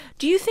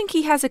Do you think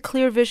he has a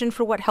clear vision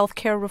for what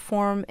healthcare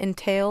reform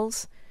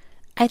entails?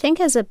 I think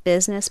as a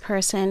business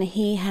person,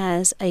 he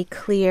has a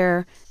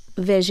clear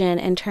vision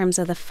in terms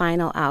of the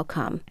final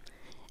outcome.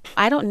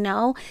 I don't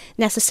know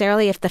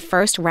necessarily if the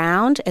first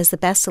round is the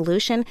best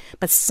solution,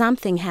 but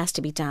something has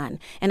to be done.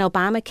 And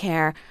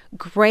Obamacare,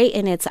 great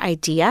in its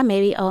idea.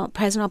 Maybe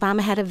President Obama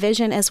had a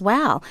vision as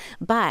well,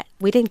 but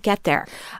we didn't get there.